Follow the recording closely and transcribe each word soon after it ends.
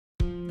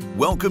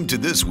Welcome to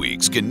this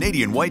week's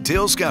Canadian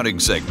Whitetail Scouting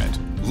segment.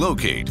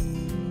 Locate,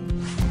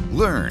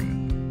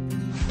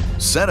 learn,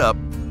 set up,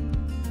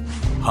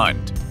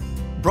 hunt.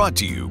 Brought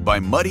to you by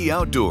Muddy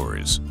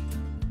Outdoors.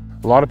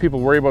 A lot of people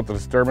worry about the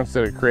disturbance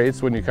that it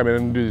creates when you come in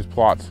and do these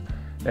plots,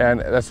 and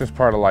that's just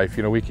part of life.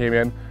 You know, we came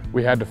in,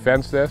 we had to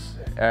fence this,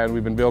 and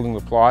we've been building the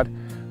plot.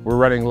 We're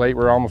running late,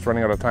 we're almost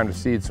running out of time to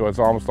seed, so it's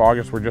almost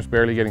August, we're just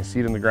barely getting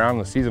seed in the ground,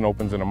 and the season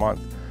opens in a month.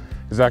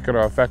 Is that going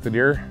to affect the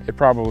deer? It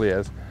probably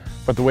is.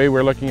 But the way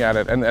we're looking at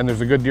it, and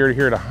there's a good deer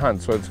here to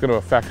hunt, so it's going to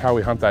affect how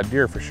we hunt that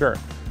deer for sure.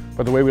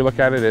 But the way we look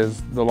at it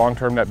is the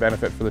long-term net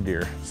benefit for the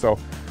deer. So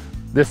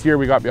this year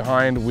we got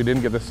behind, we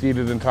didn't get the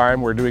seeded in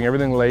time, we're doing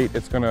everything late.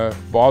 It's going to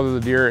bother the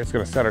deer, it's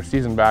going to set our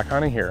season back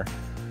hunting here.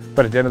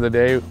 But at the end of the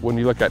day, when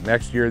you look at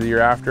next year, the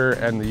year after,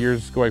 and the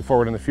years going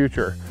forward in the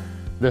future,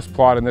 this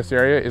plot in this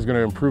area is going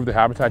to improve the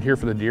habitat here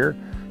for the deer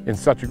in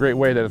such a great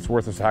way that it's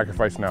worth the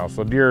sacrifice now.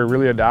 So deer are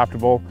really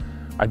adaptable.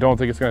 I don't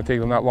think it's going to take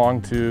them that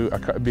long to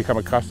become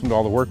accustomed to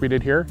all the work we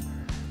did here.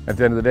 At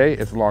the end of the day,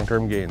 it's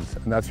long-term gains.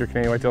 And that's your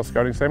Canadian Whitetail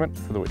Scouting segment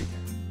for the week.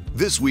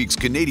 This week's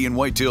Canadian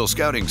Whitetail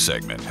Scouting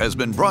segment has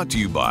been brought to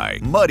you by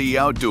Muddy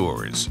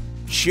Outdoors.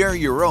 Share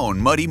your own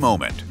muddy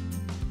moment.